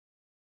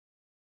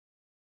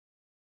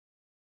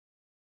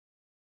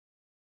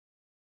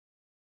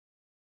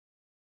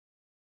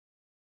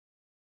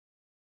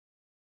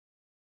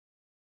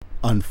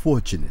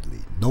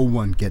Unfortunately, no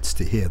one gets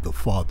to hear the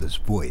Father's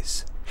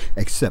voice,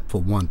 except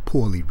for one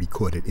poorly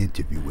recorded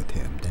interview with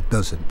him that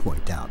doesn't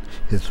point out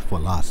his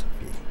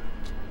philosophy.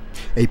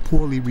 A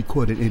poorly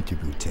recorded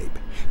interview tape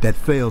that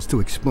fails to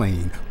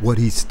explain what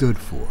he stood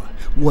for,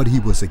 what he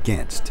was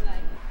against.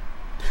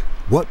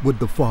 What would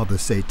the Father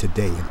say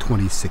today in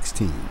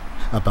 2016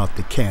 about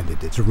the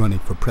candidates running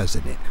for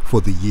president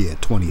for the year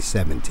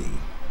 2017?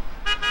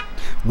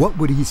 What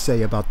would he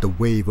say about the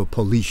wave of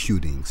police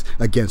shootings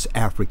against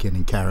African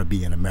and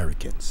Caribbean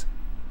Americans?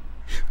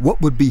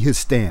 What would be his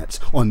stance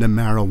on the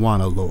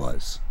marijuana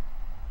laws?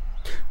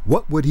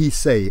 What would he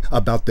say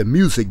about the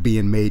music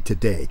being made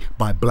today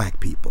by black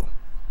people?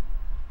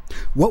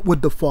 What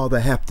would the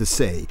Father have to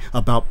say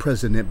about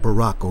President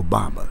Barack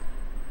Obama?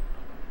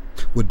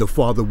 Would the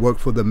Father work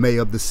for the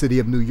mayor of the city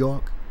of New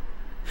York?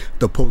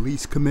 The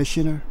police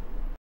commissioner?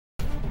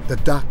 The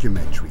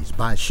documentaries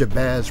by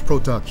SHABAZZ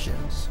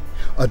Productions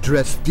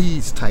address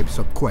these types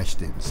of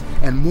questions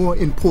and, more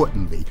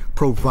importantly,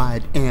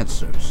 provide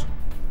answers.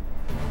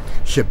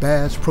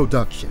 SHABAZZ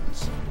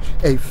Productions,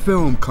 a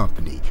film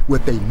company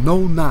with a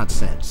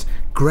no-nonsense,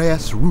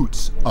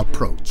 grassroots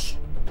approach.